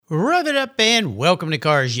Rev it up and welcome to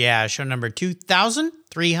Cars Yeah, show number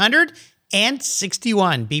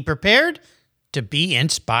 2361. Be prepared to be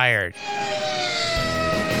inspired.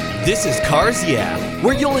 This is Cars Yeah,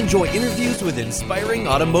 where you'll enjoy interviews with inspiring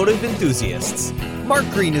automotive enthusiasts. Mark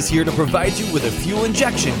Green is here to provide you with a fuel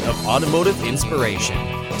injection of automotive inspiration.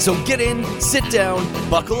 So get in, sit down,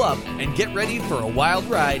 buckle up, and get ready for a wild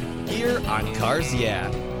ride here on Cars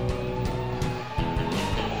Yeah.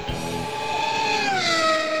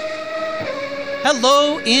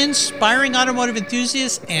 Hello, inspiring automotive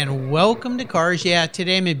enthusiasts, and welcome to Cars Yeah.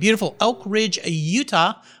 Today I'm in beautiful Elk Ridge,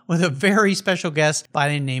 Utah, with a very special guest by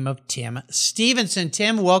the name of Tim Stevenson.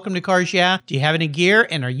 Tim, welcome to Cars Yeah. Do you have any gear,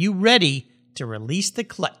 and are you ready to release the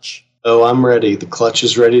clutch? Oh, I'm ready. The clutch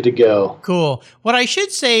is ready to go. Cool. What I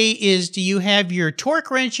should say is, do you have your torque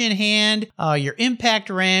wrench in hand, your impact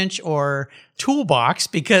wrench, or toolbox?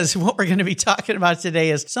 Because what we're going to be talking about today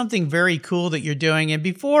is something very cool that you're doing. And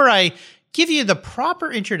before I give you the proper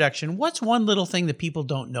introduction, what's one little thing that people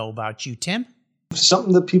don't know about you, Tim?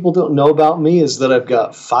 Something that people don't know about me is that I've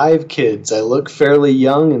got 5 kids. I look fairly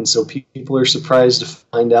young, and so people are surprised to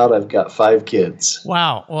find out I've got 5 kids.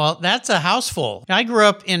 Wow. Well, that's a house full. I grew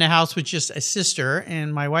up in a house with just a sister,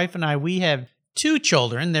 and my wife and I, we have 2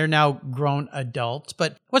 children. They're now grown adults.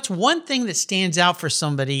 But what's one thing that stands out for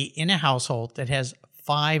somebody in a household that has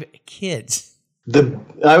 5 kids?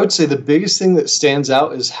 I would say the biggest thing that stands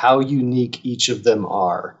out is how unique each of them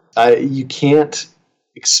are. You can't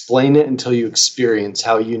explain it until you experience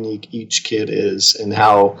how unique each kid is and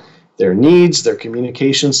how their needs, their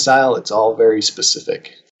communication style, it's all very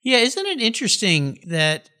specific. Yeah, isn't it interesting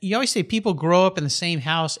that you always say people grow up in the same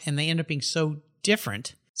house and they end up being so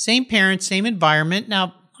different? Same parents, same environment.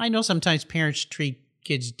 Now, I know sometimes parents treat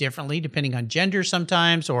kids differently depending on gender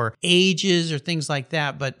sometimes or ages or things like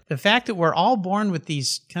that. But the fact that we're all born with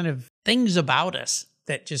these kind of things about us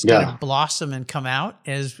that just kind of blossom and come out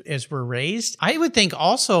as we're raised. I would think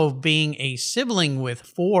also being a sibling with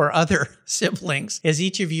 4 other siblings as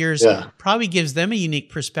each of yours probably gives them a unique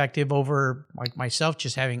perspective over, like myself,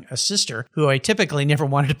 just having a sister who I typically never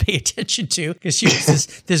wanted to pay attention to because she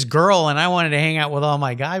was this girl and I wanted to hang out with all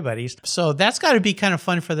my guy buddies. So that's got to be kind of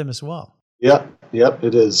fun for them as well. Yep,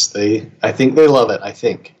 it is. I think they love it, I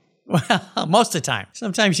think. Well, most of the time.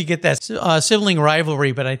 Sometimes you get that sibling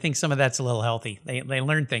rivalry, but I think some of that's a little healthy. They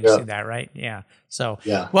learn things through that, right? Yeah. So,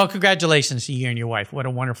 well, congratulations to you and your wife. What a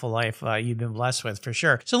wonderful life you've been blessed with, for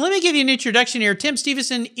sure. So let me give you an introduction here. Tim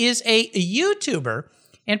Stevenson is a YouTuber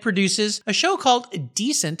and produces a show called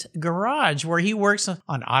Decent Garage, where he works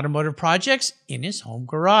on automotive projects in his home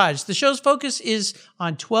garage. The show's focus is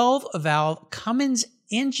on 12-valve Cummins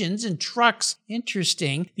engines and trucks.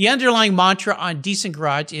 Interesting. The underlying mantra on Decent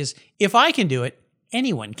Garage is, if I can do it,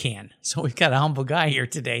 anyone can. So we've got a humble guy here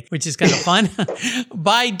today, which is kind of fun.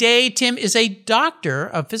 By day, Tim is a doctor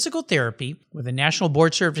of physical therapy with a national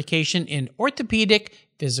board certification in orthopedic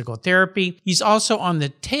physical therapy. He's also on the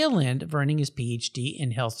tail end of earning his PhD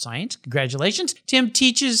in health science. Congratulations. Tim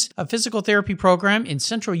teaches a physical therapy program in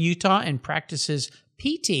central Utah and practices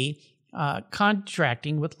PT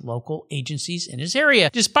contracting with local agencies in his area.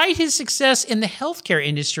 Despite his success in the healthcare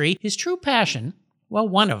industry, his true passion, well,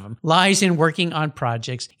 one of them, lies in working on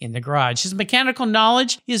projects in the garage. His mechanical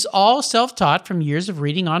knowledge is all self-taught from years of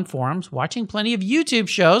reading on forums, watching plenty of YouTube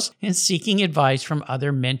shows, and seeking advice from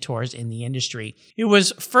other mentors in the industry. It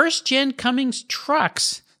was first-gen Cummins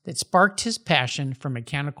trucks that sparked his passion for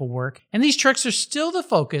mechanical work, and these trucks are still the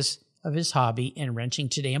focus of his hobby in wrenching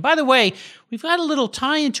today. And by the way, we've got a little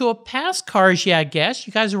tie into a past Cars Yeah guest.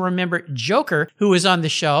 You guys will remember Joker, who was on the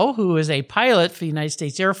show, who is a pilot for the United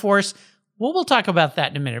States Air Force. Well, we'll talk about that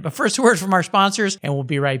in a minute. But first, a word from our sponsors, and we'll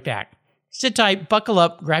be right back. Sit tight, buckle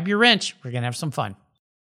up, grab your wrench. We're going to have some fun.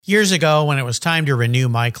 Years ago, when it was time to renew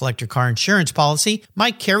my collector car insurance policy, my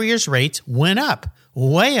carrier's rates went up.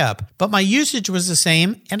 Way up, but my usage was the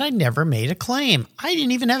same and I never made a claim. I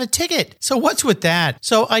didn't even have a ticket. So what's with that?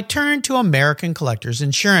 So I turned to American Collectors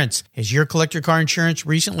Insurance. Has your collector car insurance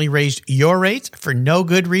recently raised your rates for no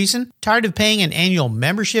good reason? Tired of paying an annual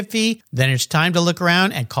membership fee? Then it's time to look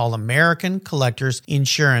around and call American Collectors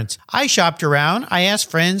Insurance. I shopped around, I asked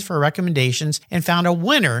friends for recommendations, and found a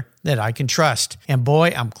winner that I can trust. And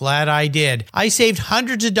boy, I'm glad I did. I saved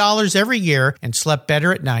hundreds of dollars every year and slept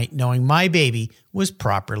better at night knowing my baby was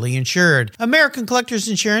properly insured. American Collectors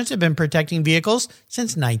Insurance have been protecting vehicles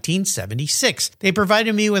since 1976. They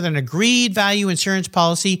provided me with an agreed value insurance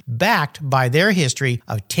policy backed by their history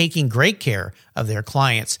of taking great care of their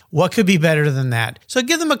clients. What could be better than that? So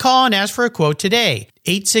give them a call and ask for a quote today.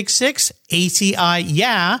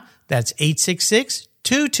 866-ACI-YEAH. That's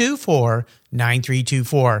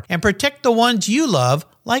 866-224-9324. And protect the ones you love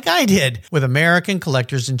like I did with American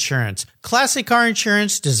Collectors Insurance. Classic car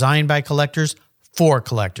insurance designed by collectors for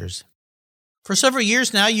collectors. For several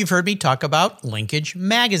years now, you've heard me talk about Linkage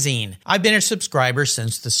Magazine. I've been a subscriber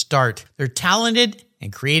since the start. Their talented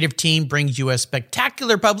and creative team brings you a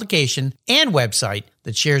spectacular publication and website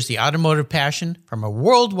that shares the automotive passion from a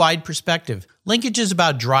worldwide perspective. Linkage is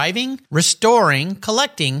about driving, restoring,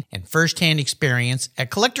 collecting, and first-hand experience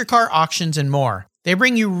at collector car auctions and more. They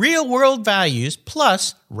bring you real-world values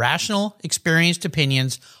plus rational, experienced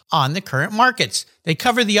opinions on the current markets. They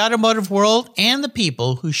cover the automotive world and the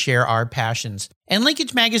people who share our passions. And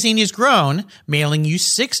Linkage Magazine has grown, mailing you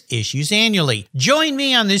 6 issues annually. Join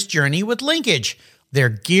me on this journey with Linkage. They're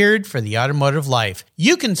geared for the automotive life.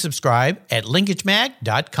 You can subscribe at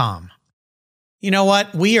linkagemag.com. You know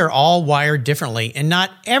what? We are all wired differently, and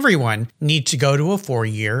not everyone needs to go to a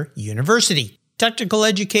 4-year university. Technical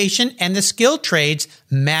education and the skilled trades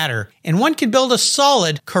matter, and one can build a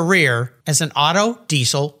solid career as an auto,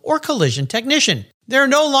 diesel, or collision technician. There are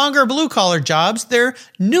no longer blue-collar jobs, they're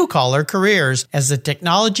new-collar careers as the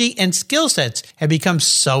technology and skill sets have become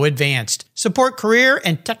so advanced. Support career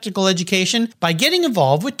and technical education by getting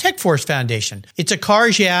involved with TechForce Foundation. It's a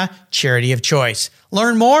Cars Yeah! charity of choice.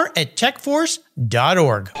 Learn more at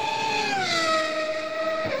techforce.org.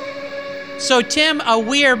 So, Tim,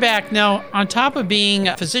 we are back. Now, on top of being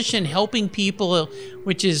a physician helping people,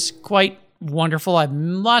 which is quite wonderful, I have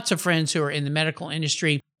lots of friends who are in the medical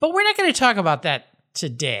industry, but we're not going to talk about that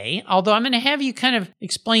today, although I'm going to have you kind of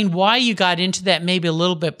explain why you got into that maybe a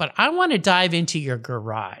little bit, but I want to dive into your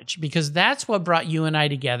garage because that's what brought you and I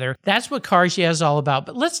together. That's what Cars Yeah! is all about.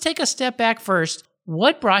 But let's take a step back first.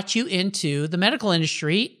 What brought you into the medical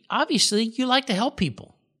industry? Obviously, you like to help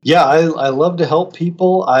people. Yeah, I love to help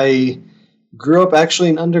people. I grew up actually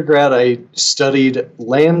in undergrad. I studied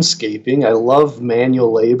landscaping. I love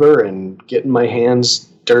manual labor and getting my hands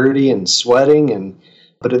dirty and sweating.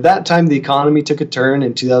 But at that time, the economy took a turn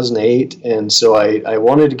in 2008. And so I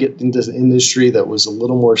wanted to get into an industry that was a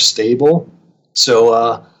little more stable. So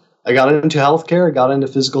I got into healthcare, I got into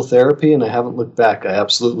physical therapy, and I haven't looked back. I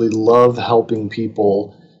absolutely love helping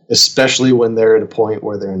people, especially when they're at a point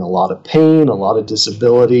where they're in a lot of pain, a lot of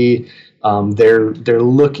disability. They're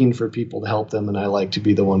looking for people to help them, and I like to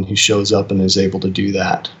be the one who shows up and is able to do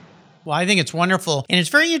that. Well, I think it's wonderful. And it's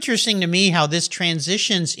very interesting to me how this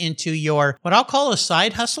transitions into your, what I'll call a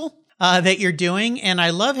side hustle that you're doing. And I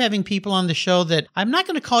love having people on the show that I'm not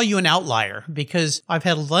going to call you an outlier because I've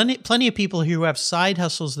had plenty of people who have side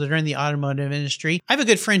hustles that are in the automotive industry. I have a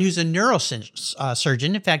good friend who's a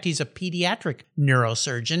neurosurgeon. In fact, he's a pediatric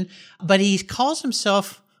neurosurgeon, but he calls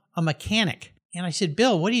himself a mechanic. And I said,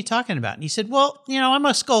 Bill, what are you talking about? And he said, well, I'm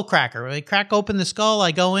a skull cracker. I crack open the skull.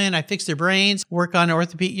 I go in, I fix their brains, work on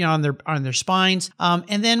orthopedic, on their spines.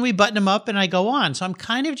 And then we button them up and I go on. So I'm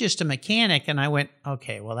kind of just a mechanic. And I went,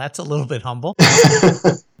 okay, well, that's a little bit humble.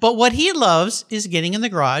 But what he loves is getting in the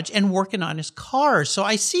garage and working on his cars. So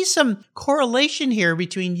I see some correlation here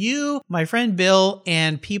between you, my friend Bill,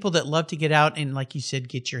 and people that love to get out and, like you said,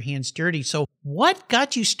 get your hands dirty. So what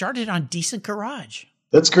got you started on Decent Garage?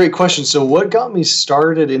 That's a great question. So what got me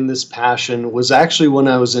started in this passion was actually when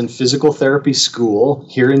I was in physical therapy school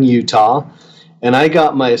here in Utah, and I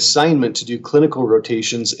got my assignment to do clinical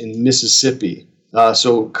rotations in Mississippi.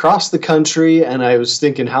 So across the country, and I was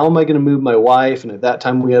thinking, how am I going to move my wife? And at that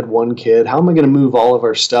time we had one kid. How am I going to move all of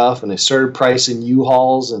our stuff? And I started pricing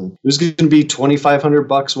U-Hauls, and it was going to be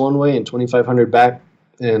 $2,500 one way and $2,500 back.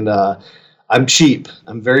 And I'm cheap.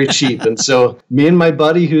 I'm very cheap. And so me and my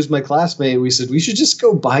buddy, who's my classmate, we said we should just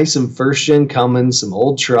go buy some first-gen Cummins, some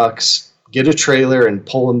old trucks, get a trailer and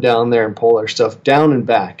pull them down there and pull our stuff down and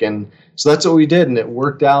back. And so that's what we did. And it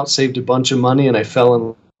worked out, saved a bunch of money, and I fell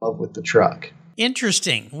in love with the truck.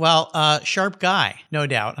 Interesting. Well, sharp guy, no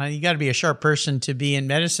doubt. You got to be a sharp person to be in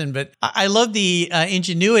medicine, but I love the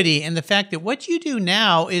ingenuity and the fact that what you do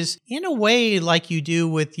now is, in a way, like you do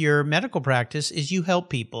with your medical practice, is you help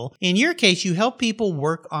people. In your case, you help people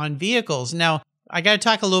work on vehicles. Now, I got to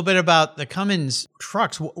talk a little bit about the Cummins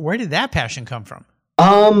trucks. Where did that passion come from?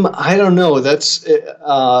 I don't know. That's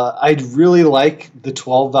I really like the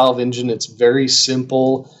 12-valve engine. It's very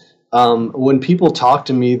simple. When people talk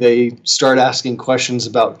to me, they start asking questions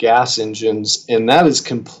about gas engines, and that is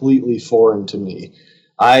completely foreign to me.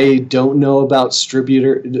 I don't know about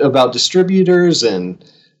distributors and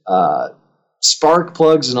spark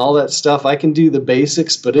plugs and all that stuff. I can do the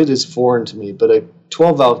basics, but it is foreign to me. But a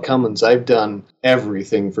 12-valve Cummins, I've done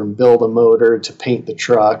everything from build a motor to paint the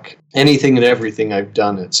truck. Anything and everything, I've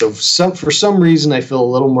done it. So for some reason, I feel a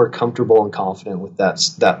little more comfortable and confident with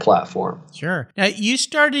that platform. Sure. Now, you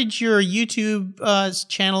started your YouTube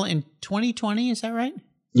channel in 2020, is that right?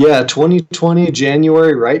 Yeah, 2020,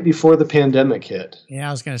 January, right before the pandemic hit. Yeah,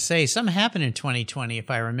 I was going to say, something happened in 2020, if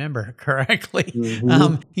I remember correctly.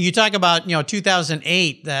 Mm-hmm. You talk about,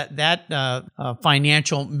 2008, that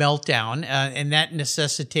financial meltdown, and that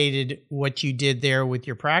necessitated what you did there with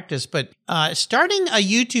your practice. But starting a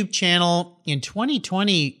YouTube channel in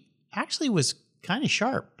 2020 actually was kind of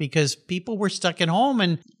sharp because people were stuck at home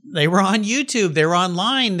and they were on YouTube, they were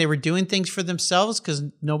online, they were doing things for themselves because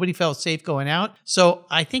nobody felt safe going out. So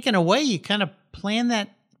I think in a way you kind of planned that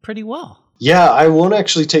pretty well. Yeah, I won't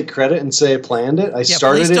actually take credit and say I planned it. I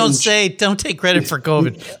started please don't take credit for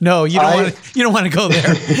COVID. No, you don't want to go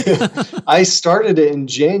there. I started it in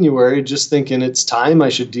January just thinking it's time I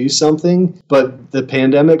should do something. But the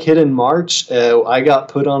pandemic hit in March. I got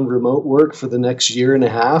put on remote work for the next year and a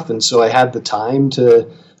half. And so I had the time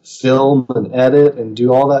to film and edit and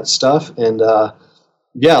do all that stuff. And a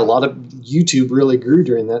lot of YouTube really grew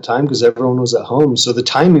during that time because everyone was at home. So the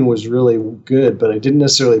timing was really good, but I didn't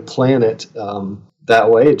necessarily plan it that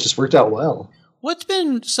way. It just worked out well. What's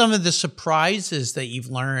been some of the surprises that you've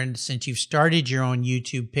learned since you've started your own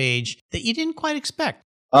YouTube page that you didn't quite expect?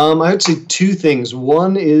 I would say two things.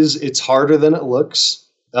 One is it's harder than it looks.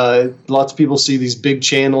 Lots of people see these big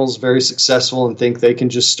channels very successful and think they can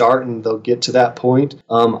just start and they'll get to that point.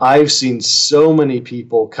 I've seen so many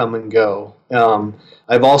people come and go.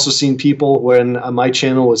 I've also seen people when my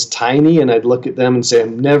channel was tiny and I'd look at them and say,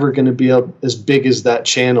 I'm never going to be as big as that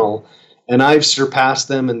channel. And I've surpassed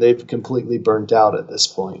them and they've completely burnt out at this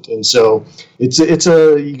point. And so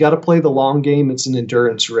you got to play the long game. It's an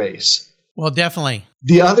endurance race. Well, definitely.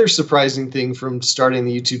 The other surprising thing from starting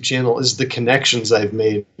the YouTube channel is the connections I've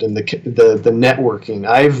made and the networking.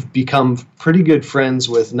 I've become pretty good friends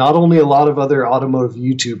with not only a lot of other automotive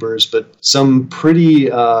YouTubers, but some pretty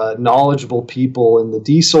knowledgeable people in the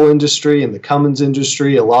diesel industry and the Cummins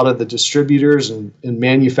industry, a lot of the distributors and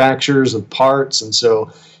manufacturers of parts. And so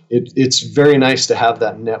it's very nice to have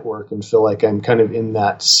that network and feel like I'm kind of in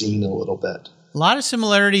that scene a little bit. A lot of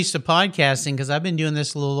similarities to podcasting because I've been doing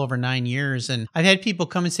this a little over 9 years, and I've had people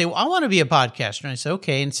come and say, well, I want to be a podcaster. And I say,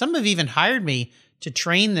 okay. And some have even hired me to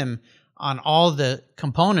train them on all the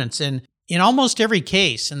components. And in almost every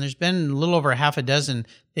case, and there's been a little over half a dozen,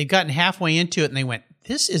 they've gotten halfway into it and they went,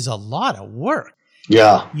 this is a lot of work.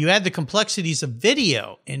 Yeah. You add the complexities of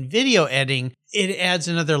video and video editing, it adds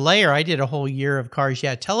another layer. I did a whole year of Cars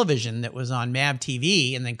Yeah Television that was on MAV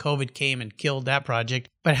TV, and then COVID came and killed that project.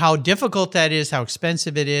 But how difficult that is, how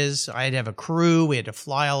expensive it is. I had to have a crew. We had to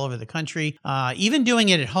fly all over the country. Even doing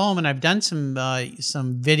it at home, and I've done some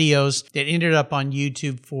videos that ended up on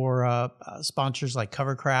YouTube for sponsors like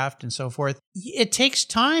Covercraft and so forth. It takes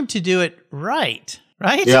time to do it right?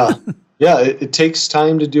 Yeah. Yeah, it takes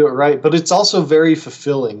time to do it right, but it's also very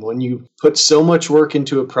fulfilling when you put so much work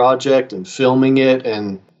into a project and filming it,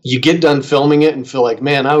 and you get done filming it and feel like,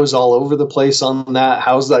 man, I was all over the place on that.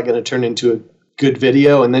 How's that going to turn into a good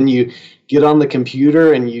video? And then you get on the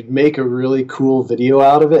computer and you make a really cool video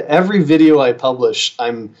out of it. Every video I publish,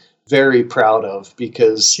 I'm very proud of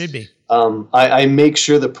because should be. I make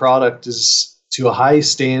sure the product is to a high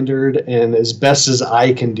standard and as best as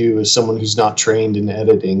I can do as someone who's not trained in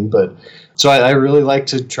editing. But so I really like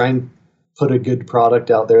to try and put a good product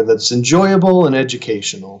out there that's enjoyable and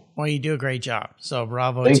educational. Well, you do a great job. So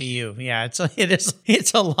bravo to you. Yeah,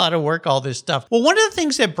 it's a lot of work, all this stuff. Well, one of the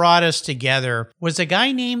things that brought us together was a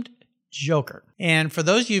guy named Joker. And for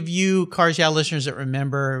those of you Cars Yeah listeners that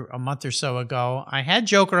remember a month or so ago, I had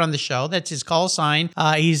Joker on the show. That's his call sign.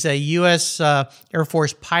 He's a U.S. Air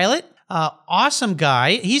Force pilot. Awesome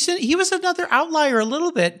guy. He was another outlier a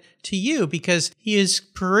little bit to you because his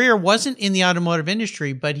career wasn't in the automotive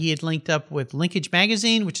industry, but he had linked up with Linkage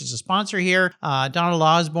Magazine, which is a sponsor here, Donald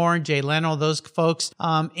Osborne, Jay Leno, those folks,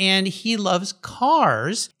 and he loves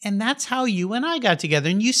cars, and that's how you and I got together.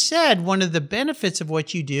 And you said one of the benefits of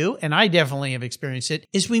what you do, and I definitely have experienced it,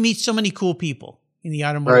 is we meet so many cool people in the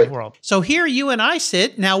automotive world. So here you and I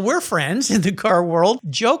sit. Now we're friends in the car world.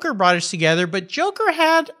 Joker brought us together, but Joker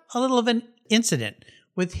had a little of an incident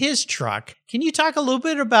with his truck. Can you talk a little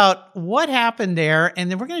bit about what happened there?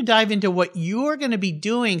 And then we're going to dive into what you're going to be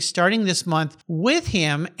doing starting this month with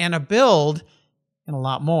him and a build and a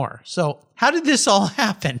lot more. So how did this all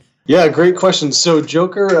happen? Yeah, great question. So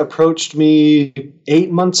Joker approached me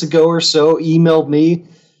 8 months ago or so, emailed me,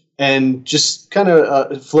 and just kind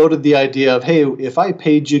of floated the idea of, hey, if I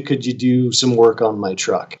paid you, could you do some work on my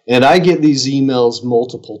truck? And I get these emails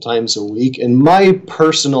multiple times a week. And my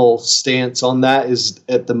personal stance on that is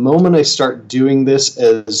at the moment I start doing this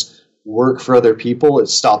as work for other people, it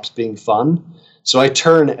stops being fun. So I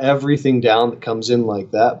turn everything down that comes in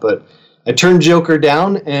like that. But I turned Joker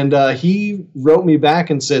down, and he wrote me back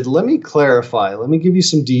and said, let me clarify. Let me give you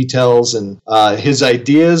some details. And his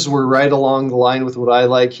ideas were right along the line with what I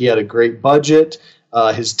like. He had a great budget.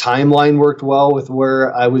 His timeline worked well with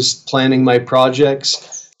where I was planning my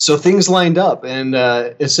projects. So things lined up, and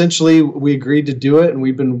essentially we agreed to do it, and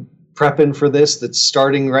we've been prepping for this. That's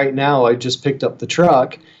starting right now. I just picked up the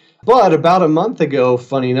truck. But about a month ago,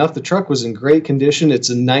 funny enough, the truck was in great condition. It's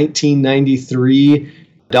a 1993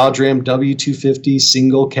 Dodge Ram W250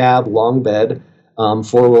 single cab long bed,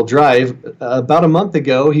 4-wheel drive. About a month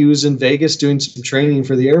ago, he was in Vegas doing some training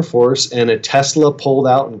for the Air Force, and a Tesla pulled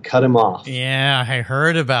out and cut him off. Yeah, I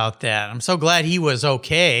heard about that. I'm so glad he was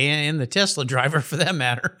okay, and the Tesla driver for that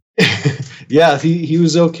matter. Yeah, he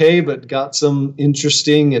was okay, but got some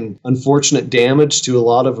interesting and unfortunate damage to a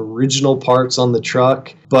lot of original parts on the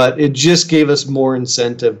truck. But it just gave us more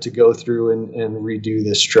incentive to go through and redo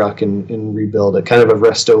this truck and rebuild it, kind of a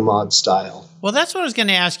resto mod style. Well, that's what I was going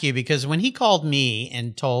to ask you, because when he called me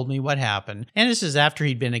and told me what happened, and this is after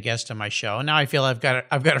he'd been a guest on my show, now I feel I've got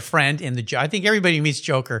a friend in the. I think everybody who meets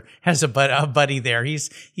Joker has a buddy there.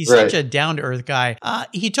 He's right. Such a down to earth guy.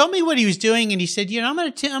 He told me what he was doing, and he said, I'm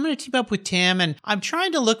going to team up with Tim, and I'm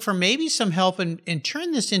trying to look for maybe some help and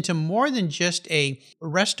turn this into more than just a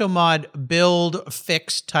resto mod build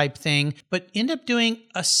fix type thing, but end up doing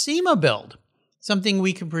a SEMA build. Something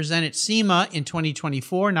we can present at SEMA in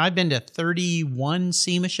 2024. And I've been to 31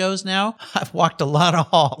 SEMA shows now. I've walked a lot of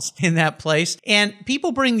halls in that place. And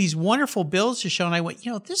people bring these wonderful builds to show. And I went,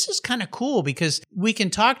 this is kind of cool, because we can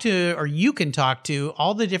talk to, or you can talk to,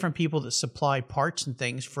 all the different people that supply parts and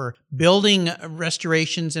things for building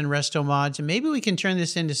restorations and resto mods. And maybe we can turn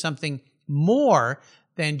this into something more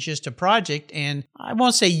than just a project. And I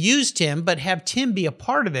won't say use Tim, but have Tim be a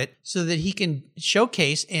part of it so that he can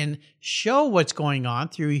showcase and show what's going on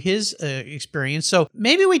through his experience. So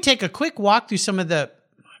maybe we take a quick walk through some of the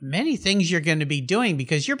many things you're going to be doing,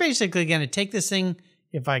 because you're basically going to take this thing,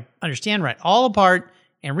 if I understand right, all apart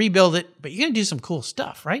and rebuild it, but you're going to do some cool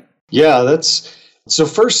stuff, right? Yeah, so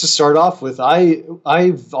first, to start off with,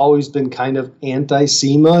 I've always been kind of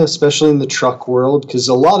anti-SEMA, especially in the truck world, because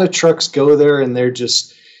a lot of trucks go there and they're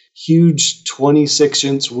just huge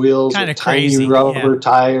 26-inch wheels with tiny rubber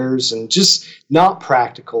tires, and just not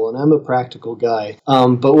practical. And I'm a practical guy.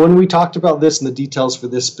 But when we talked about this and the details for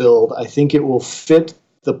this build, I think it will fit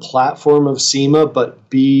the platform of SEMA, but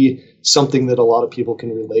be something that a lot of people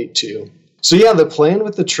can relate to. So yeah, the plan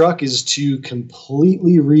with the truck is to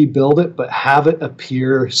completely rebuild it, but have it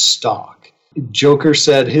appear stock. Joker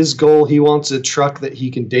said his goal, he wants a truck that he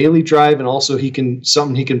can daily drive, and also he can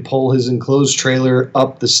pull his enclosed trailer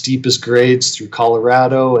up the steepest grades through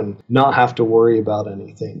Colorado and not have to worry about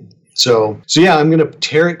anything. So yeah, I'm going to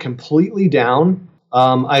tear it completely down.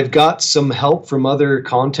 I've got some help from other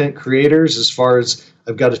content creators, as far as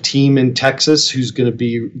I've got a team in Texas who's going to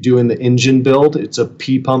be doing the engine build. It's a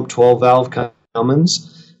P-pump 12-valve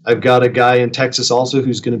Cummins. I've got a guy in Texas also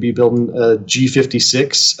who's going to be building a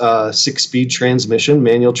G56 6-speed transmission,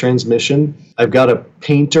 manual transmission. I've got a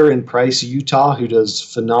painter in Price, Utah, who does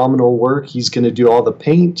phenomenal work. He's going to do all the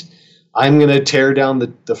paint. I'm going to tear down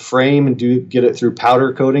the frame and get it through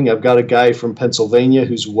powder coating. I've got a guy from Pennsylvania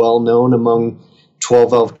who's well known among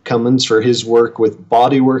 12-valve Cummins for his work with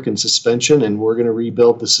bodywork and suspension, and we're going to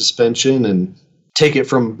rebuild the suspension and take it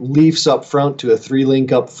from leafs up front to a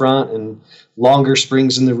 3-link up front and longer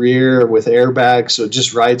springs in the rear with airbags, so it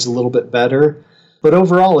just rides a little bit better. But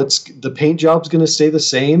overall, the paint job's going to stay the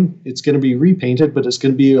same. It's going to be repainted, but it's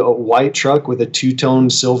going to be a white truck with a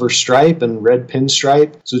 2-tone silver stripe and red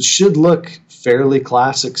pinstripe, so it should look fairly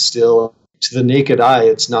classic still. To the naked eye,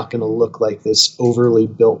 it's not going to look like this overly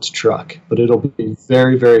built truck, but it'll be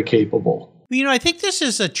very, very capable. I think this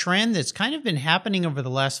is a trend that's kind of been happening over the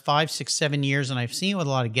last 5, 6, 7 years, and I've seen it with a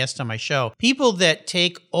lot of guests on my show. People that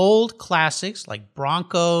take old classics like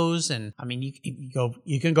Broncos, and I mean,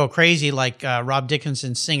 you can go crazy like Rob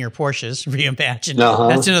Dickinson's Singer Porsches, reimagine.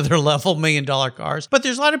 That's another level, $1 million cars. But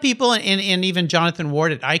there's a lot of people, and even Jonathan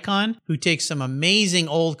Ward at Icon, who takes some amazing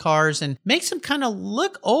old cars and makes them kind of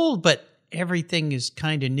look old, but everything is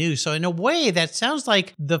kind of new. So in a way, that sounds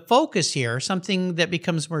like the focus here, something that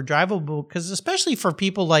becomes more drivable, because especially for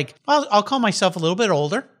people like, I'll call myself a little bit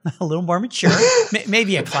older, a little more mature,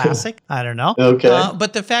 maybe a classic. I don't know. Okay.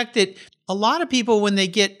 But the fact that a lot of people, when they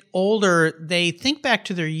get older, they think back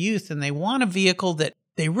to their youth and they want a vehicle that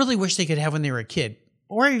they really wish they could have when they were a kid,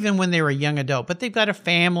 or even when they were a young adult, but they've got a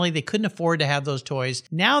family. They couldn't afford to have those toys.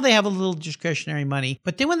 Now they have a little discretionary money,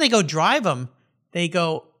 but then when they go drive them, they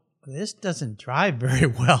go, this doesn't drive very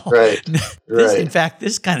well. Right. In fact,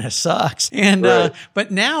 this kind of sucks. And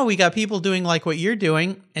but now we got people doing like what you're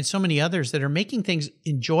doing, and so many others that are making things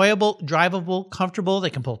enjoyable, drivable, comfortable. They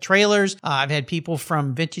can pull trailers. I've had people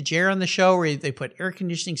from Vintage Air on the show where they put air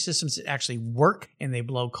conditioning systems that actually work and they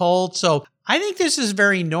blow cold. So I think this is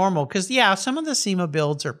very normal because, some of the SEMA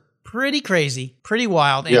builds are pretty crazy, pretty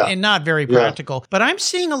wild, and not very practical. But I'm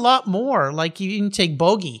seeing a lot more. Like you can take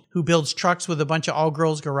Bogey, who builds trucks with a bunch of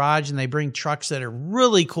all-girls garage, and they bring trucks that are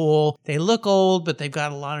really cool. They look old, but they've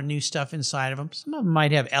got a lot of new stuff inside of them. Some of them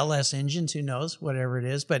might have LS engines, who knows, whatever it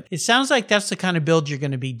is. But it sounds like that's the kind of build you're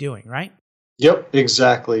going to be doing, right? Yep,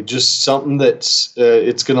 exactly. Just something that's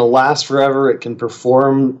it's going to last forever. It can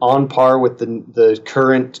perform on par with the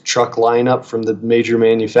current truck lineup from the major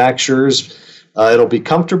manufacturers. It'll be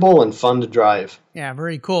comfortable and fun to drive. Yeah,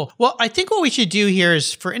 very cool. Well, I think what we should do here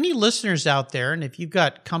is for any listeners out there, and if you've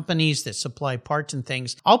got companies that supply parts and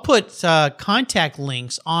things, I'll put contact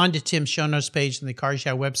links onto Tim's show notes page on the Cars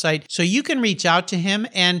Yeah website, so you can reach out to him.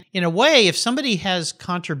 And in a way, if somebody has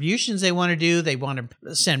contributions they want to do, they want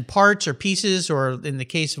to send parts or pieces, or in the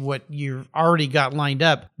case of what you've already got lined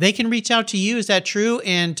up, they can reach out to you. Is that true?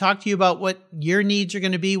 And talk to you about what your needs are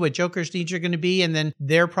going to be, what Joker's needs are going to be, and then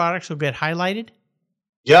their products will get highlighted?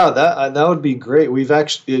 Yeah, that would be great. We've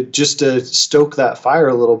actually, just to stoke that fire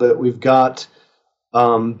a little bit, we've got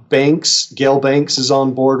Banks. Gail Banks is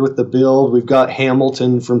on board with the build. We've got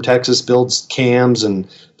Hamilton from Texas builds cams and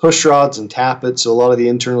push rods and tappets, so a lot of the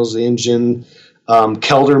internals of the engine.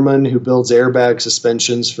 Kelderman, who builds airbag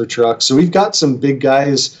suspensions for trucks. So we've got some big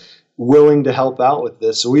guys willing to help out with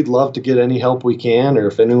this. So we'd love to get any help we can, or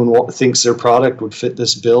if anyone thinks their product would fit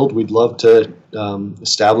this build, we'd love to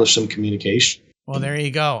establish some communication. Well, there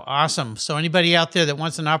you go. Awesome. So anybody out there that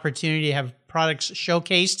wants an opportunity to have products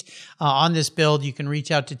showcased on this build, you can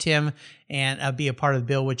reach out to Tim and be a part of the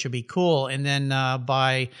build, which would be cool. And then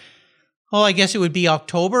by, I guess it would be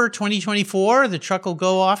October 2024, the truck will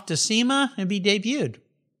go off to SEMA and be debuted.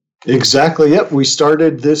 Exactly. Yep. We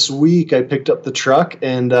started this week. I picked up the truck,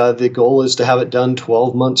 and the goal is to have it done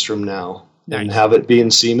 12 months from now. Nice. And have it be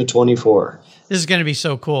in SEMA 24. This is going to be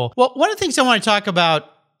so cool. Well, one of the things I want to talk about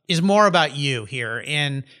is more about you here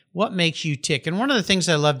and what makes you tick. And one of the things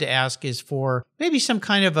I love to ask is for maybe some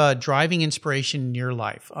kind of a driving inspiration in your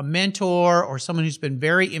life, a mentor or someone who's been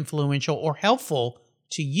very influential or helpful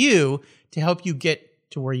to you to help you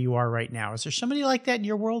get to where you are right now. Is there somebody like that in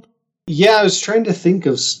your world? Yeah, I was trying to think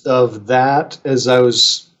of that as I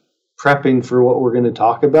was prepping for what we're going to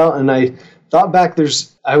talk about. And I thought back,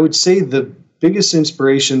 I would say the biggest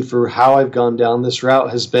inspiration for how I've gone down this route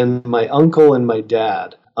has been my uncle and my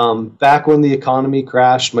dad. Back when the economy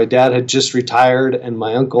crashed, my dad had just retired, and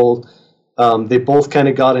my uncle, they both kind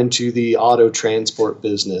of got into the auto transport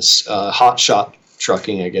business, hot shot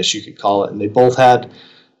trucking, I guess you could call it. And they both had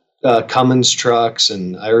Cummins trucks,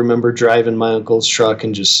 and I remember driving my uncle's truck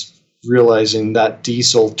and just realizing that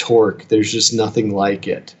diesel torque, there's just nothing like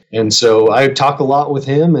it. And so I talk a lot with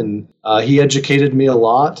him, and he educated me a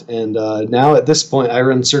lot. And now at this point, I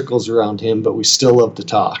run circles around him, but we still love to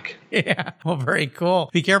talk. Yeah, well, very cool.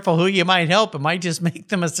 Be careful who you might help. It might just make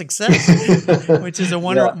them a success, which is a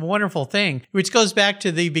wonderful thing, which goes back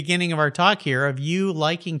to the beginning of our talk here of you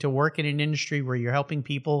liking to work in an industry where you're helping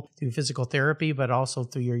people through physical therapy, but also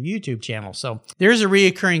through your YouTube channel. So there's a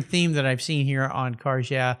reoccurring theme that I've seen here on Cars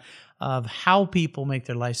Yeah of how people make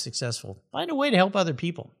their life successful. Find a way to help other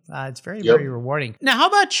people. It's very, very rewarding. Now, how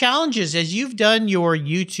about challenges? As you've done your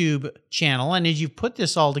YouTube channel and as you've put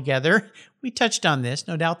this all together, we touched on this.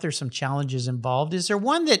 No doubt there's some challenges involved. Is there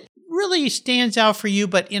one that really stands out for you,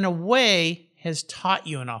 but in a way has taught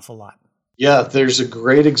you an awful lot? Yeah, there's a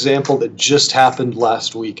great example that just happened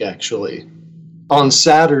last week, actually. On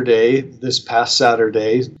Saturday, this past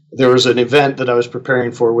Saturday, there was an event that I was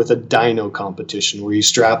preparing for with a dyno competition where you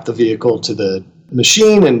strap the vehicle to the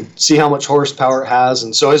machine and see how much horsepower it has.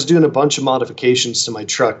 And so I was doing a bunch of modifications to my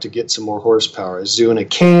truck to get some more horsepower. I was doing a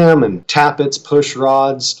cam and tappets, push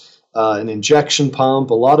rods, an injection pump,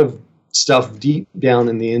 a lot of stuff deep down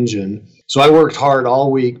in the engine. So I worked hard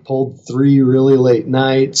all week, pulled 3 really late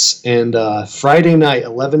nights, and Friday night,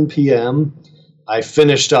 11 p.m., I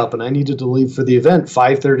finished up, and I needed to leave for the event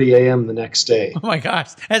 5:30 a.m. the next day. Oh my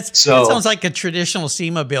gosh, that sounds like a traditional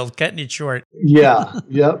SEMA build, cutting it short. Yeah,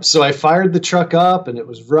 yep. So I fired the truck up, and it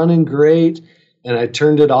was running great, and I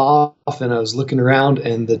turned it off, and I was looking around,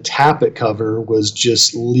 and the tappet cover was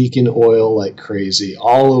just leaking oil like crazy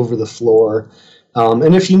all over the floor.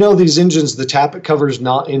 And if you know these engines, the tappet cover is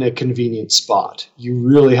not in a convenient spot. You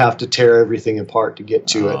really have to tear everything apart to get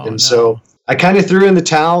to it. And so I kind of threw in the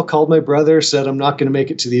towel, called my brother, said I'm not going to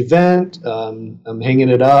make it to the event. I'm hanging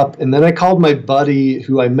it up. And then I called my buddy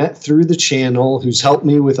who I met through the channel, who's helped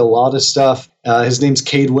me with a lot of stuff. His name's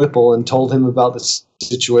Cade Whipple, and told him about the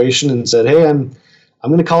situation and said, hey, I'm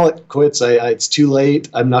going to call it quits. It's too late.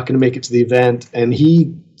 I'm not going to make it to the event. And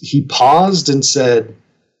he paused and said,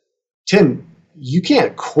 Tim, you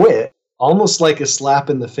can't quit. Almost like a slap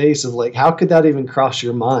in the face of like, how could that even cross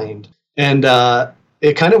your mind? And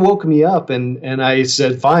it kind of woke me up, and I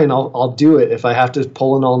said, fine, I'll do it if I have to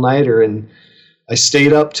pull an all-nighter. And I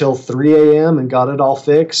stayed up till 3 a.m. and got it all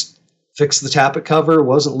fixed the tappet cover,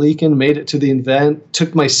 wasn't leaking, made it to the event,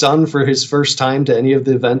 took my son for his first time to any of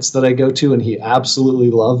the events that I go to, and he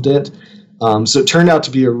absolutely loved it. So it turned out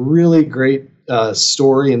to be a really great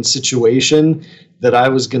story and situation that I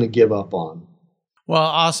was going to give up on. Well,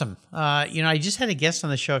 awesome. I just had a guest on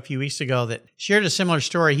the show a few weeks ago that shared a similar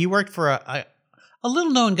story. He worked for a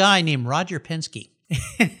little-known guy named Roger Penske.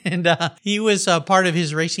 And he was part of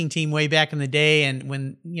his racing team way back in the day. And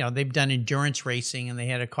when, they've done endurance racing, and they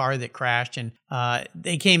had a car that crashed, and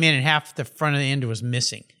they came in and half the front of the end was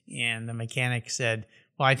missing. And the mechanic said,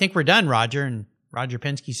 well, I think we're done, Roger. And Roger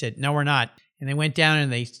Penske said, no, we're not. And they went down and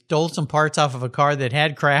they stole some parts off of a car that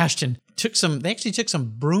had crashed, and they actually took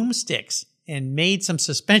some broomsticks and made some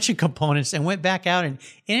suspension components and went back out and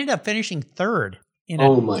ended up finishing third.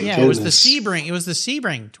 Goodness. It was the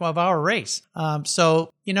Sebring 12-hour race. So,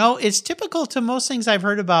 it's typical to most things I've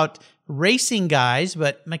heard about racing guys,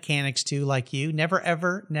 but mechanics too, like you, never,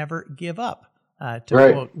 ever, never give up. To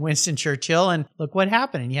quote Winston Churchill. And look what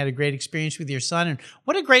happened. And you had a great experience with your son. And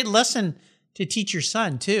what a great lesson to teach your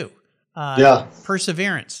son too.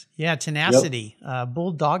 Perseverance. Tenacity.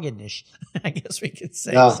 Bulldoggedness, I guess we could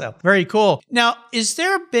say. So very cool. Now, is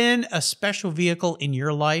there been a special vehicle in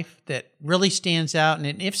your life that really stands out?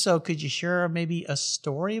 And if so, could you share maybe a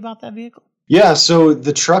story about that vehicle? Yeah. So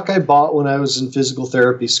the truck I bought when I was in physical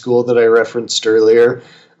therapy school that I referenced earlier,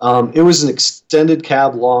 it was an extended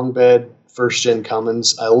cab long bed first-gen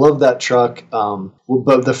Cummins. I love that truck.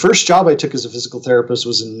 But the first job I took as a physical therapist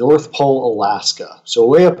was in North Pole, Alaska. So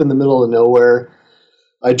way up in the middle of nowhere.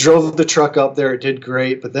 I drove the truck up there. It did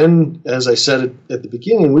great. But then, as I said at the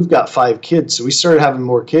beginning, we've got 5 kids. So we started having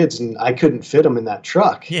more kids, and I couldn't fit them in that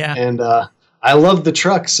truck. Yeah. And I loved the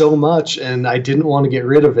truck so much, and I didn't want to get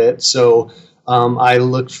rid of it. So I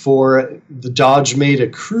looked for the Dodge made a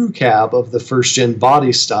crew cab of the first-gen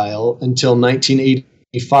body style until 1980.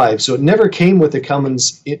 So it never came with a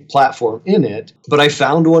Cummins platform in it, but I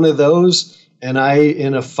found one of those, and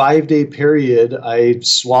in a 5-day period, I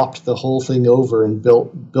swapped the whole thing over and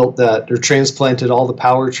built that, or transplanted all the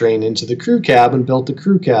powertrain into the crew cab and built the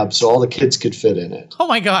crew cab so all the kids could fit in it. Oh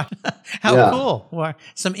my God. How cool. Well,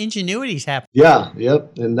 some ingenuity's happened. Yeah.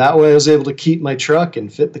 Yep. And that way I was able to keep my truck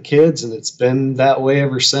and fit the kids, and it's been that way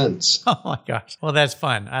ever since. Oh my gosh. Well, that's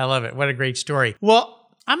fun. I love it. What a great story. Well,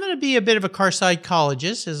 I'm going to be a bit of a car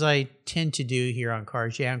psychologist, as I tend to do here on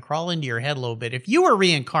Cars Yeah, and crawl into your head a little bit. If you were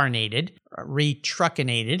reincarnated,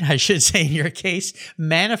 retruckinated, I should say in your case,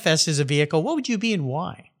 manifest as a vehicle, what would you be and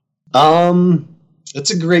why?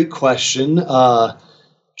 That's a great question.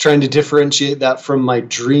 Trying to differentiate that from my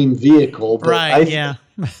dream vehicle. But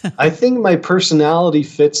I think my personality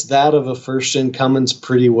fits that of a first-gen Cummins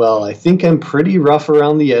pretty well. I think I'm pretty rough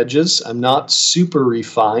around the edges. I'm not super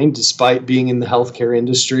refined, despite being in the healthcare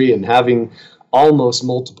industry and having almost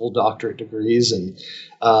multiple doctorate degrees. And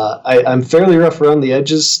I'm fairly rough around the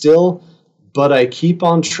edges still, but I keep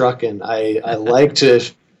on trucking. I like to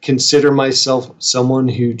consider myself someone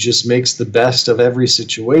who just makes the best of every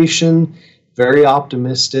situation. Very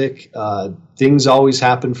optimistic. Things always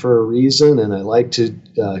happen for a reason, and I like to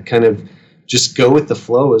kind of just go with the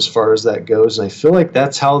flow as far as that goes. And I feel like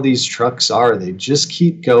that's how these trucks are. They just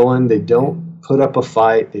keep going. They don't put up a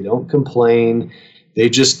fight. They don't complain. They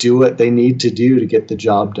just do what they need to do to get the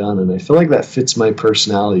job done. And I feel like that fits my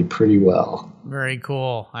personality pretty well. Very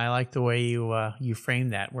cool. I like the way you frame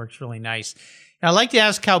that. Works really nice. I'd like to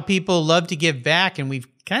ask how people love to give back, and we've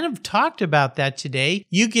kind of talked about that today.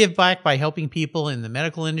 You give back by helping people in the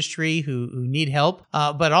medical industry who need help,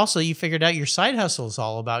 but also you figured out your side hustle is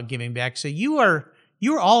all about giving back. So you are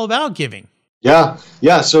all about giving. Yeah.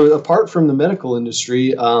 So apart from the medical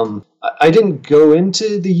industry, I didn't go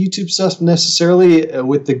into the YouTube stuff necessarily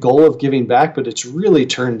with the goal of giving back, but it's really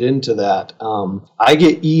turned into that. I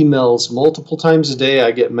get emails multiple times a day.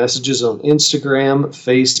 I get messages on Instagram,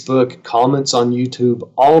 Facebook, comments on YouTube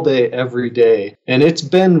all day, every day. And it's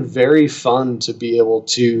been very fun to be able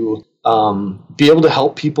to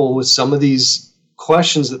help people with some of these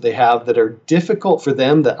questions that they have that are difficult for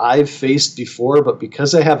them that I've faced before, but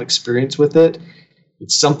because I have experience with it,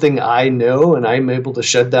 it's something I know, and I'm able to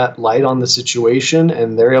shed that light on the situation,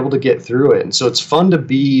 and they're able to get through it. And so it's fun to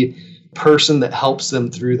be a person that helps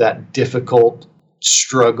them through that difficult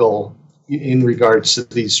struggle in regards to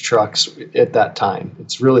these trucks at that time.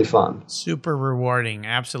 It's really fun. Super rewarding.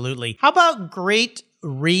 Absolutely. How about great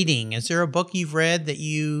reading? Is there a book you've read that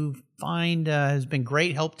you find has been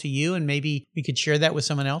great help to you, and maybe we could share that with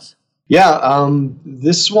someone else? Yeah,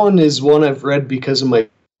 this one is one I've read because of my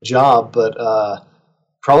job, but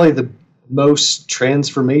probably the most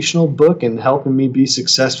transformational book in helping me be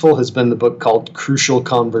successful has been the book called Crucial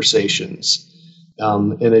Conversations.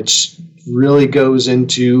 And it really goes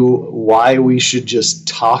into why we should just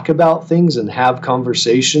talk about things and have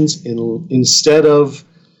conversations instead of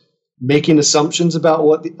making assumptions about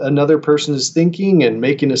what another person is thinking and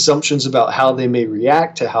making assumptions about how they may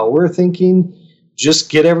react to how we're thinking.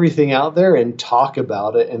 Just get everything out there and talk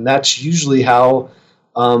about it. And that's usually how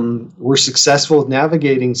we're successful with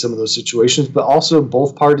navigating some of those situations, but also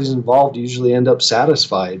both parties involved usually end up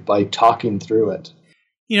satisfied by talking through it.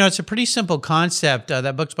 You know, it's a pretty simple concept.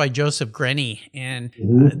 That book's by Joseph Grenny, and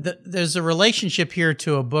there's a relationship here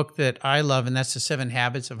to a book that I love, and that's The 7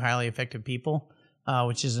 Habits of Highly Effective People,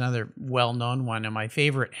 which is another well-known one. And my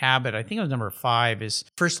favorite habit, I think it was number 5, is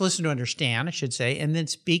first listen to understand, I should say, and then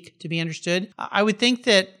speak to be understood. I would think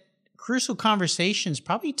that Crucial Conversations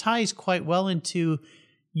probably ties quite well into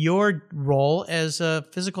your role as a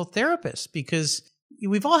physical therapist, because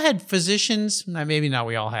we've all had physicians, maybe not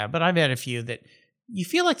we all have, but I've had a few that you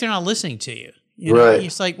feel like they're not listening to you. You know, right.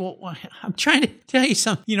 It's like, well, I'm trying to tell you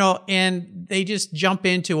something, and they just jump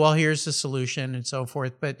into, well, here's the solution and so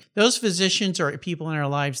forth. But those physicians are people in our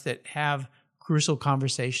lives that have crucial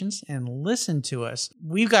conversations and listen to us.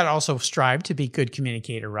 We've got to also strive to be good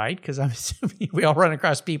communicator, right? Because I'm assuming we all run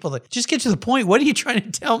across people that just get to the point. What are you trying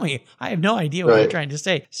to tell me? I have no idea what you're trying to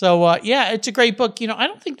say. So yeah, it's a great book. I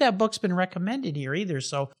don't think that book's been recommended here either.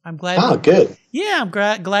 So I'm glad. Oh, good. Yeah, I'm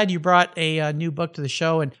glad you brought a new book to the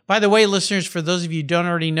show. And by the way, listeners, for those of you who don't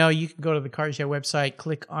already know, you can go to the Cars Yeah website,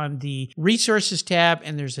 click on the resources tab,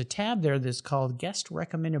 and there's a tab there that's called Guest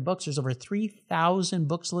Recommended Books. There's over 3,000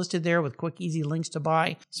 books listed there with quick, easy links to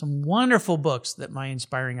buy. Some wonderful books that my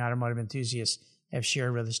inspiring automotive enthusiasts have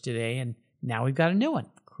shared with us today. And now we've got a new one,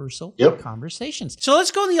 Crucial Conversations. So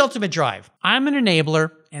let's go to the ultimate drive. I'm an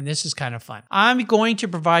enabler, and this is kind of fun. I'm going to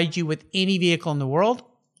provide you with any vehicle in the world.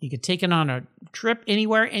 You could take it on a trip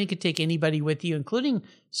anywhere, and you could take anybody with you, including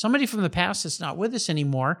somebody from the past that's not with us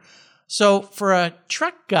anymore. So for a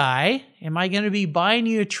truck guy, am I going to be buying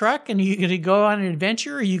you a truck and are you going to go on an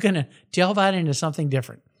adventure, or are you going to delve out into something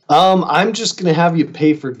different? I'm just going to have you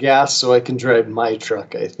pay for gas so I can drive my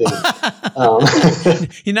truck, I think.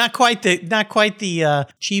 You're not quite the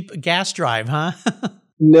cheap gas drive, huh?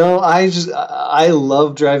 No, I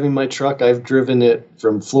love driving my truck. I've driven it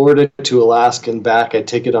from Florida to Alaska and back. I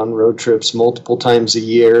take it on road trips multiple times a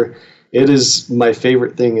year. It is my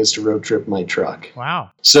favorite thing is to road trip my truck.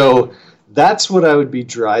 Wow. So that's what I would be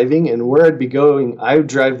driving, and where I'd be going, I would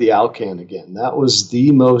drive the Alcan again. That was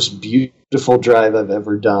the most beautiful drive I've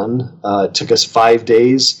ever done. It took us 5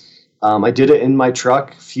 days. I did it in my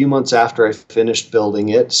truck a few months after I finished building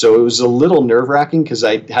it. So it was a little nerve-wracking because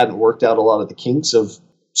I hadn't worked out a lot of the kinks of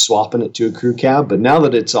swapping it to a crew cab. But now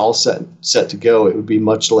that it's all set to go, it would be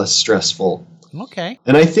much less stressful. Okay.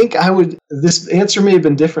 And I think this answer may have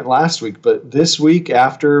been different last week, but this week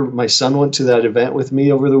after my son went to that event with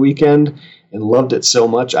me over the weekend and loved it so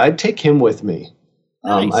much, I'd take him with me.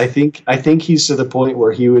 Nice. I think he's to the point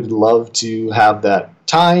where he would love to have that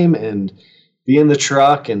time and be in the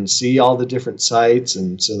truck and see all the different sites.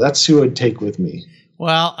 And so that's who I'd take with me.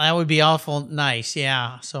 Well, that would be awful nice.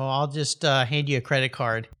 Yeah. So I'll just hand you a credit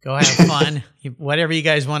card. Go have fun. Whatever you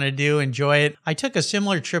guys want to do, enjoy it. I took a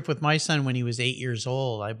similar trip with my son when he was 8 years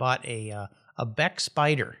old. I bought a Beck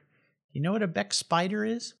Spider. You know what a Beck Spider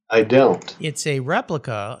is? I don't. It's a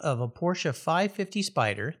replica of a Porsche 550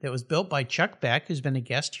 Spider that was built by Chuck Beck, who's been a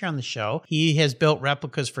guest here on the show. He has built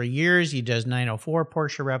replicas for years. He does 904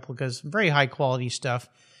 Porsche replicas, very high quality stuff.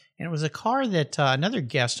 And it was a car that another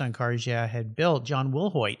guest on Cars Yeah had built, John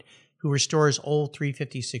Wilhoit, who restores old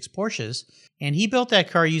 356 Porsches. And he built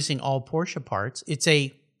that car using all Porsche parts.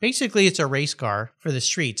 Basically, it's a race car for the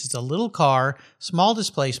streets. It's a little car, small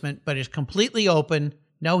displacement, but it's completely open.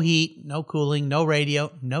 No heat, no cooling, no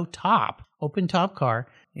radio, no top. Open top car.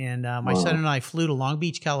 And my son and I flew to Long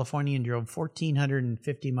Beach, California, and drove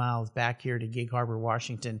 1,450 miles back here to Gig Harbor,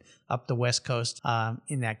 Washington, up the West Coast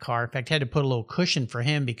in that car. In fact, I had to put a little cushion for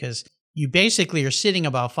him because you basically are sitting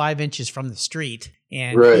about 5 inches from the street.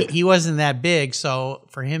 And he wasn't that big, so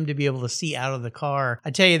for him to be able to see out of the car,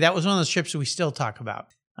 I tell you, that was one of those trips we still talk about.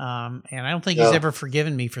 And I don't think he's ever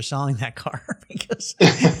forgiven me for selling that car because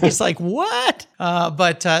he's like, what?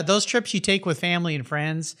 But those trips you take with family and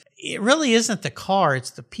friends, it really isn't the car.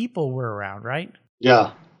 It's the people we're around, right?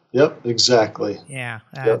 Yeah. Yep, exactly. Yeah,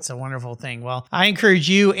 that's a wonderful thing. Well, I encourage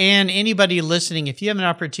you and anybody listening, if you have an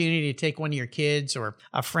opportunity to take one of your kids or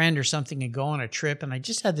a friend or something and go on a trip, and I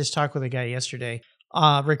just had this talk with a guy yesterday,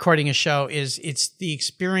 recording a show, it's the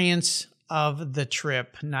experience of the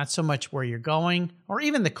trip, not so much where you're going or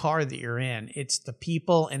even the car that you're in. It's the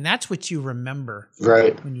people, and that's what you remember,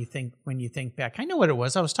 right? When you think back. I know what it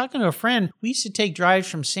was. I was talking to a friend. We used to take drives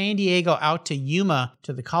from San Diego out to Yuma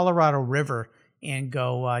to the Colorado River and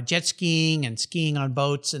go jet skiing and skiing on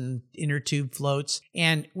boats and inner tube floats.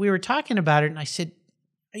 And we were talking about it, and I said,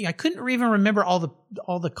 I couldn't even remember all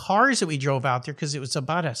the cars that we drove out there because it was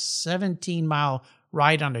about a 17-mile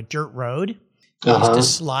ride on a dirt road. We used to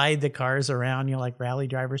slide the cars around, like rally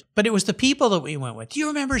drivers. But it was the people that we went with. Do you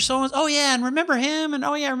remember so-and-so? Oh, yeah, and remember him? And,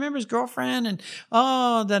 oh, yeah, I remember his girlfriend. And,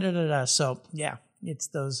 oh, da-da-da-da. So, yeah, it's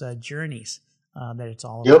those journeys that it's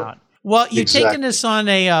all about. Well, you've taken us on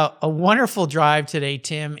a wonderful drive today,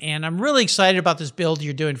 Tim, and I'm really excited about this build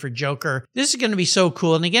you're doing for Joker. This is going to be so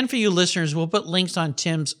cool. And again, for you listeners, we'll put links on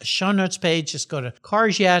Tim's show notes page. Just go to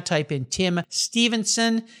Cars Yeah, type in Tim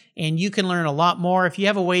Stevenson, and you can learn a lot more. If you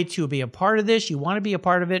have a way to be a part of this, you want to be a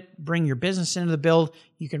part of it, bring your business into the build,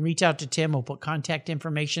 you can reach out to Tim. We'll put contact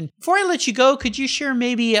information. Before I let you go, could you share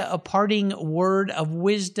maybe a parting word of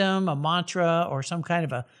wisdom, a mantra, or some kind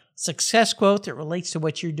of a success quote that relates to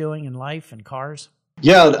what you're doing in life and cars?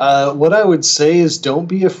 Yeah, what I would say is don't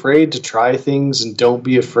be afraid to try things and don't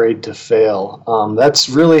be afraid to fail. That's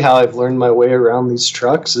really how I've learned my way around these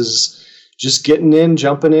trucks, is just getting in,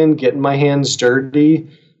 jumping in, getting my hands dirty,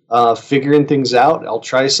 figuring things out. I'll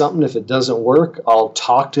try something. If it doesn't work, I'll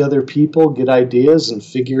talk to other people, get ideas, and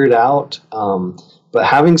figure it out. But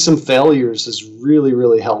having some failures has really,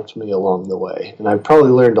 really helped me along the way. And I've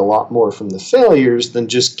probably learned a lot more from the failures than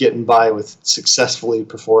just getting by with successfully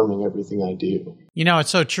performing everything I do. It's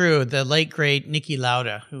so true. The late, great Niki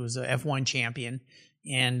Lauda, who was a F1 champion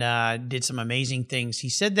and did some amazing things, he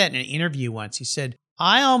said that in an interview once. He said,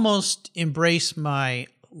 I almost embrace my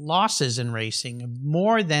losses in racing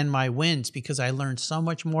more than my wins because I learned so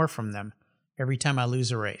much more from them every time I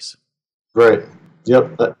lose a race. Right.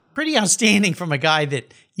 Yep. Pretty outstanding from a guy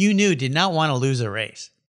that you knew did not want to lose a race.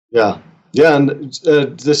 Yeah. And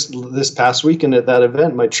this past weekend at that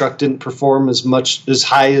event, my truck didn't perform as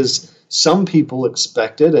high as some people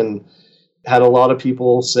expected, and had a lot of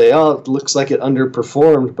people say, oh, it looks like it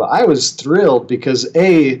underperformed. But I was thrilled because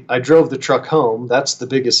I drove the truck home. That's the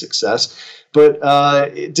biggest success. But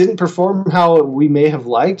it didn't perform how we may have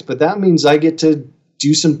liked, but that means I get to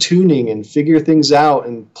do some tuning and figure things out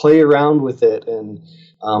and play around with it. And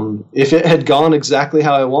if it had gone exactly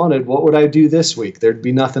how I wanted, what would I do this week? There'd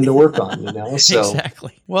be nothing to work on, So.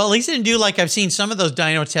 Exactly. Well, at least it didn't do like I've seen some of those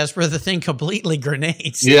dyno tests where the thing completely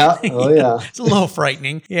grenades. Yeah. Oh, yeah. It's a little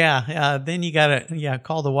frightening. Yeah. Then you got to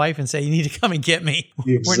call the wife and say, you need to come and get me.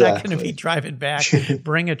 Exactly. We're not going to be driving back.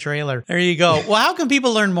 Bring a trailer. There you go. Well, how can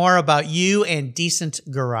people learn more about you and Decent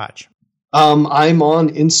Garage? I'm on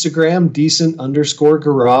Instagram,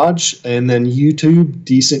 decent_garage, and then YouTube,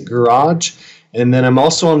 Decent Garage. And then I'm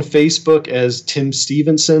also on Facebook as Tim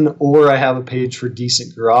Stevenson, or I have a page for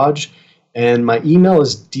Decent Garage. And my email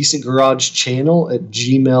is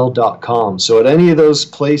decentgaragechannel@gmail.com. So at any of those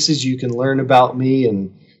places, you can learn about me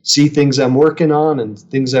and see things I'm working on and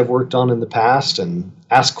things I've worked on in the past and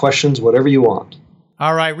ask questions, whatever you want.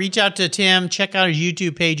 All right. Reach out to Tim. Check out his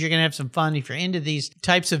YouTube page. You're going to have some fun. If you're into these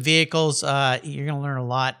types of vehicles, you're going to learn a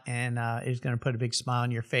lot, and it's going to put a big smile on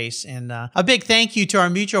your face. And a big thank you to our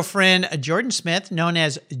mutual friend, Jordan Smith, known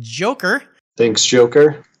as Joker. Thanks,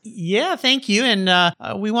 Joker. Yeah, thank you. And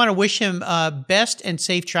we want to wish him best and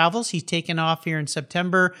safe travels. He's taking off here in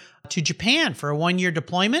September to Japan for a 1-year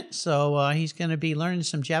deployment. So he's going to be learning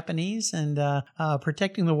some Japanese and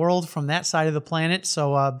protecting the world from that side of the planet.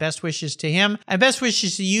 So best wishes to him. And best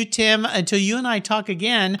wishes to you, Tim, until you and I talk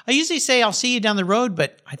again. I usually say I'll see you down the road,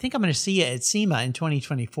 but I think I'm going to see you at SEMA in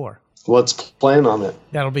 2024. Let's plan on it.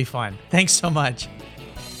 That'll be fun. Thanks so much.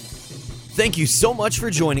 Thank you so much for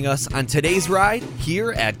joining us on today's ride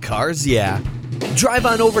here at Cars Yeah. Drive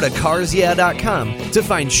on over to carsyeah.com to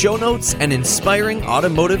find show notes and inspiring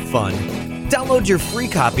automotive fun. Download your free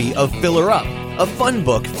copy of Filler Up, a fun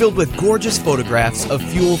book filled with gorgeous photographs of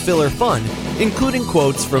fuel filler fun, including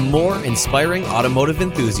quotes from more inspiring automotive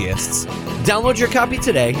enthusiasts. Download your copy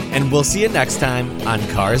today, and we'll see you next time on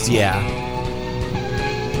Cars Yeah.